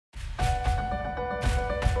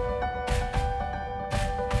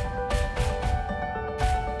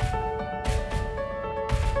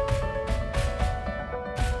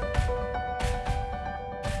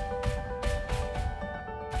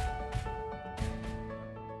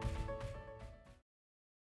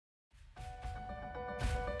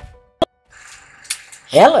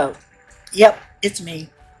Hello. Yep, it's me.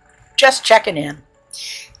 Just checking in.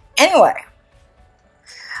 Anyway,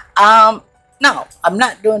 no, I'm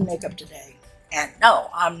not doing makeup today. And no,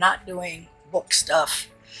 I'm not doing book stuff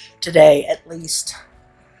today, at least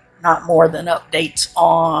not more than updates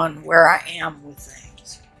on where I am with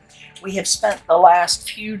things. We have spent the last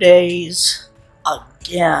few days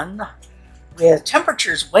again with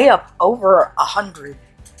temperatures way up over 100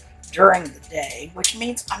 during the day, which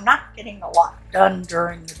means I'm not getting a lot done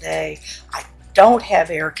during the day. I don't have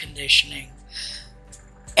air conditioning,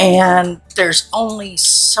 and there's only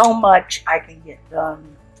so much I can get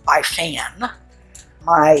done by fan.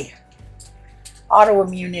 My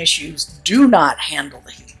autoimmune issues do not handle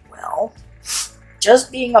the heat well. Just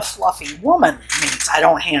being a fluffy woman means I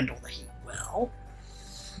don't handle the heat well.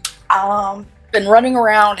 Been running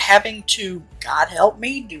around having to, God help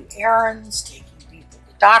me, do errands, taking people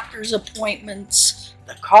to doctor's appointments.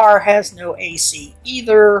 The car has no AC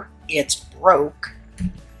either. It's broke.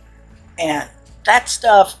 And that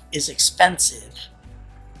stuff is expensive.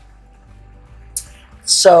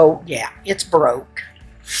 So yeah, it's broke.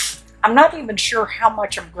 I'm not even sure how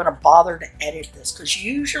much I'm going to bother to edit this, because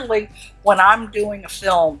usually when I'm doing a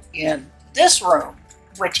film in this room,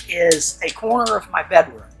 which is a corner of my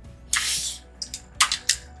bedroom,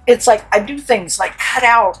 it's like I do things like cut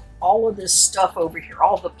out all of this stuff over here,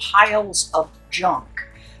 all the piles of junk.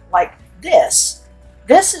 Like this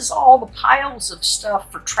is all the piles of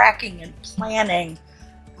stuff for tracking and planning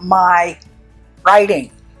my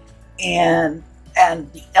writing and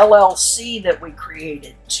the LLC that we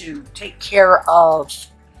created to take care of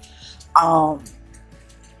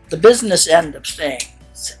the business end of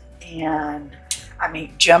things. And I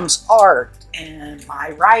mean, Jim's art and my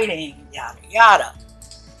writing, yada, yada.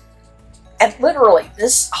 And literally,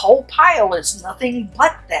 this whole pile is nothing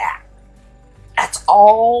but that. That's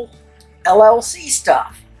all LLC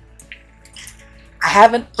stuff. I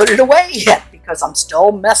haven't put it away yet because I'm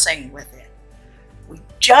still messing with it. We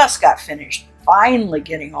just got finished finally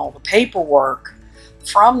getting all the paperwork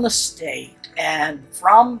from the state and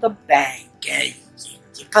from the bank.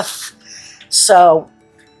 So,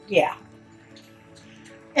 yeah.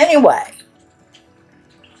 Anyway,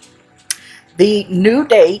 the new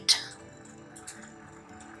date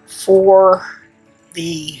for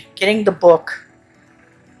getting the book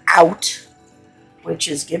out, which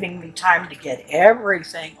is giving me time to get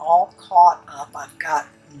everything all caught up. I've got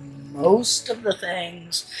most of the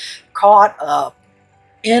things caught up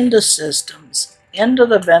into systems, into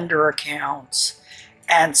the vendor accounts,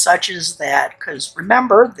 and such as that. Because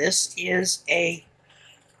remember, this is a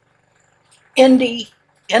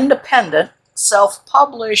independent,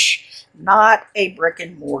 self-publish, not a brick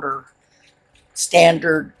and mortar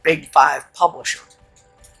standard Big Five publisher.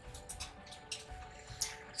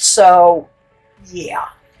 So, yeah,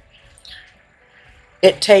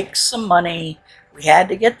 it takes some money. We had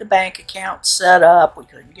to get the bank account set up. We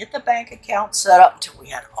couldn't get the bank account set up until we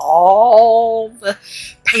had all the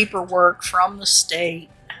paperwork from the state,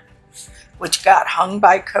 which got hung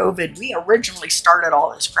by COVID. We originally started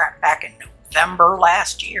all this crap back in November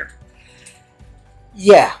last year.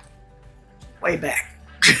 Yeah, way back.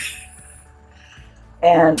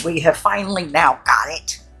 And we have finally now got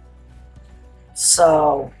it.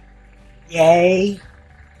 So, yay.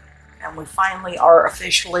 And we finally are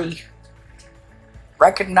officially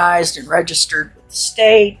recognized and registered with the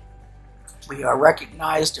state. We are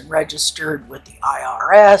recognized and registered with the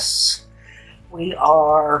IRS. We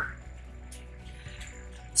are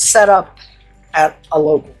set up at a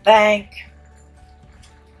local bank,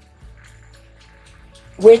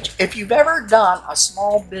 which, if you've ever done a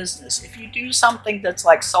small business, if you do something that's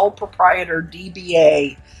like sole proprietor,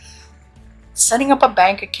 DBA, setting up a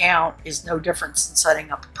bank account is no different than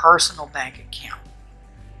setting up a personal bank account.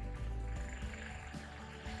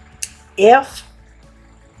 If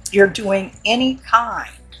you're doing any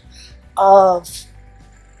kind of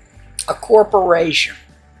a corporation,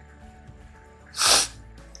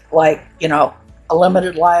 like, you know, a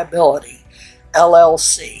limited liability,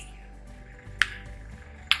 LLC,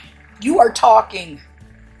 you are talking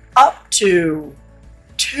up to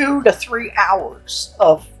 2 to 3 hours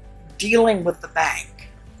of dealing with the bank.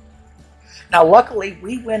 Now, luckily,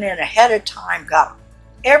 we went in ahead of time, got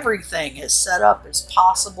everything as set up as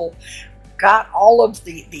possible, got all of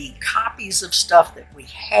the copies of stuff that we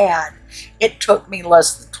had. It took me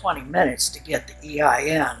less than 20 minutes to get the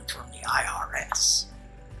EIN from the IRS.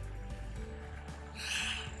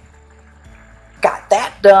 Got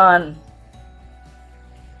that done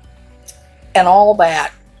and all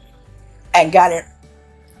that, and got it,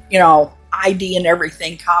 you know, ID and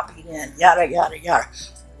everything copied in, yada, yada, yada.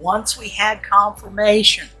 once we had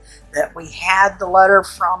confirmation that we had the letter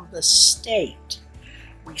from the state,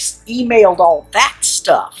 we emailed all that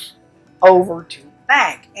stuff over to the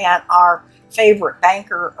bank. And our favorite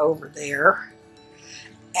banker over there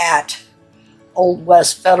at Old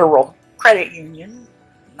West Federal Credit Union,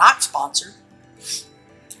 not sponsored,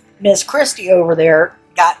 Miss Christie over there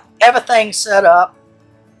got everything set up.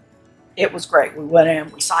 It was great. We went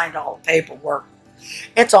in, we signed all the paperwork.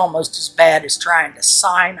 It's almost as bad as trying to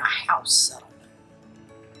sign a house settlement.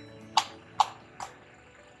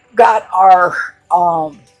 Got our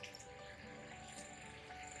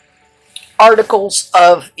articles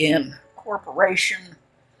of incorporation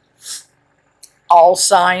all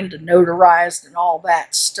signed and notarized and all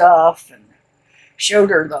that stuff, and showed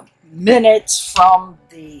her the minutes from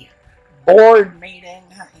the board meeting,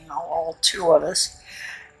 you know, all two of us,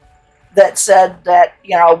 that said that,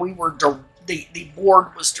 you know, we were the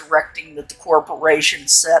board was directing that the corporation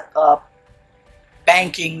set up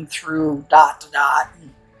banking through ...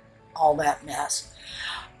 and all that mess.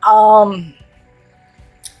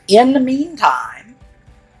 In the meantime,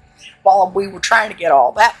 while we were trying to get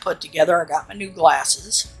all that put together, I got my new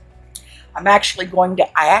glasses. I actually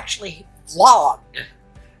vlogged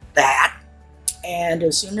that, and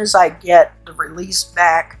as soon as I get the release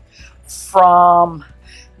back from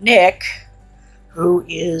Nick, who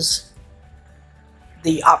is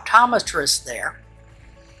the optometrist there,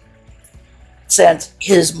 since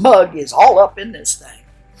his mug is all up in this thing,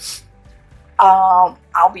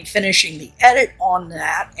 I'll be finishing the edit on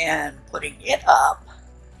that and putting it up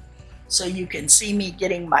so you can see me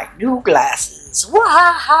getting my new glasses.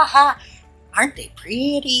 Wah-ha-ha! Aren't they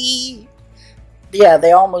pretty? Yeah,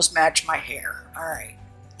 they almost match my hair. All right.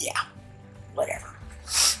 Yeah, whatever.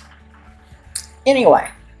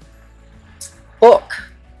 Anyway,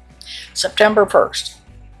 book, September 1st.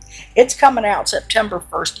 It's coming out September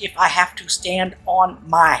 1st if I have to stand on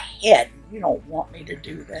my head. You don't want me to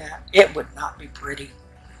do that. It would not be pretty.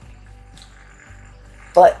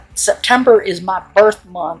 But September is my birth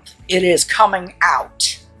month. It is coming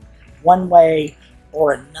out one way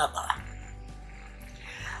or another.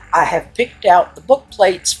 I have picked out the book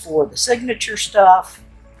plates for the signature stuff,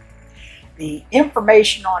 the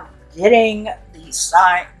information on getting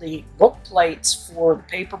the book plates for the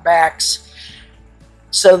paperbacks,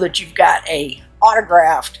 so that you've got a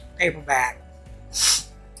autographed paperback,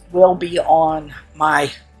 will be on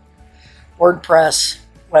my WordPress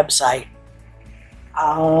website.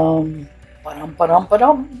 What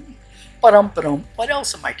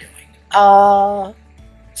else am I doing?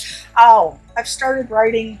 I've started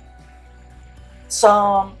writing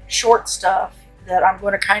some short stuff that I'm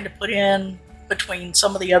going to kind of put in between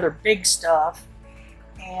some of the other big stuff,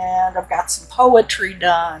 and I've got some poetry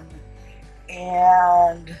done,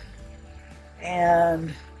 and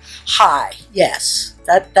hi, yes,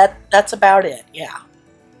 that's about it. Yeah.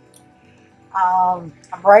 I'm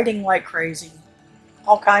writing like crazy,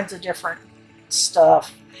 all kinds of different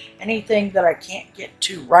stuff. Anything that I can't get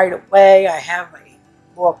to right away, I have a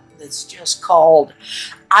book that's just called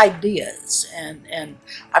Ideas, and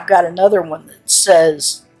I've got another one that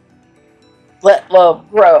says Let Love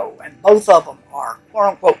Grow, and both of them are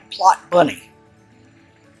quote-unquote plot bunny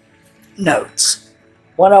notes.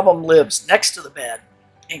 One of them lives next to the bed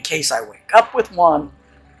in case I wake up with one.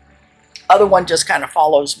 Other one just kind of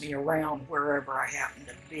follows me around wherever I happen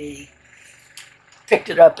to be. Picked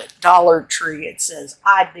it up at Dollar Tree. It says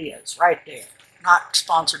Ideas right there. Not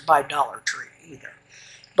sponsored by Dollar Tree either.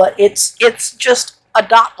 But it's just a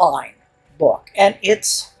dot line book, and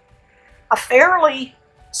it's a fairly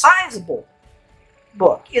sizable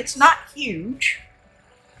book. It's not huge,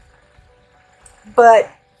 but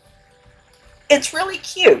it's really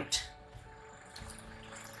cute.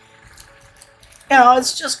 You know,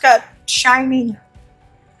 it's just got shiny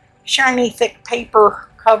thick paper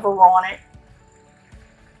cover on it,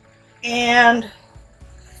 and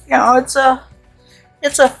you know, it's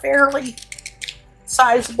a fairly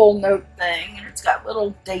sizable note thing, and it's got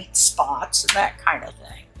little date spots and that kind of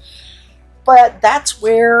thing. But that's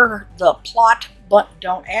where the plot, but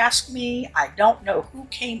don't ask me. I don't know who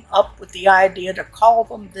came up with the idea to call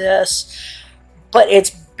them this, but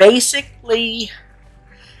it's basically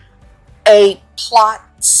a plot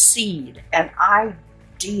seed, an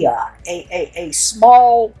idea, a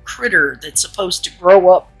small critter that's supposed to grow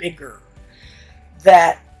up bigger,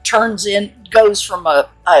 that goes from a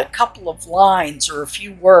couple of lines or a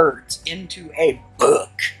few words into a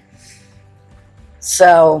book.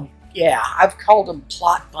 So yeah, I've called them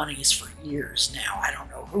plot bunnies for years now. I don't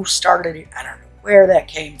know who started it. I don't know where that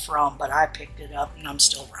came from, but I picked it up and I'm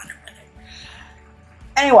still running with it.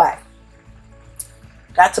 Anyway,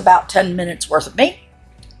 that's about 10 minutes worth of me.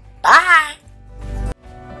 Bye.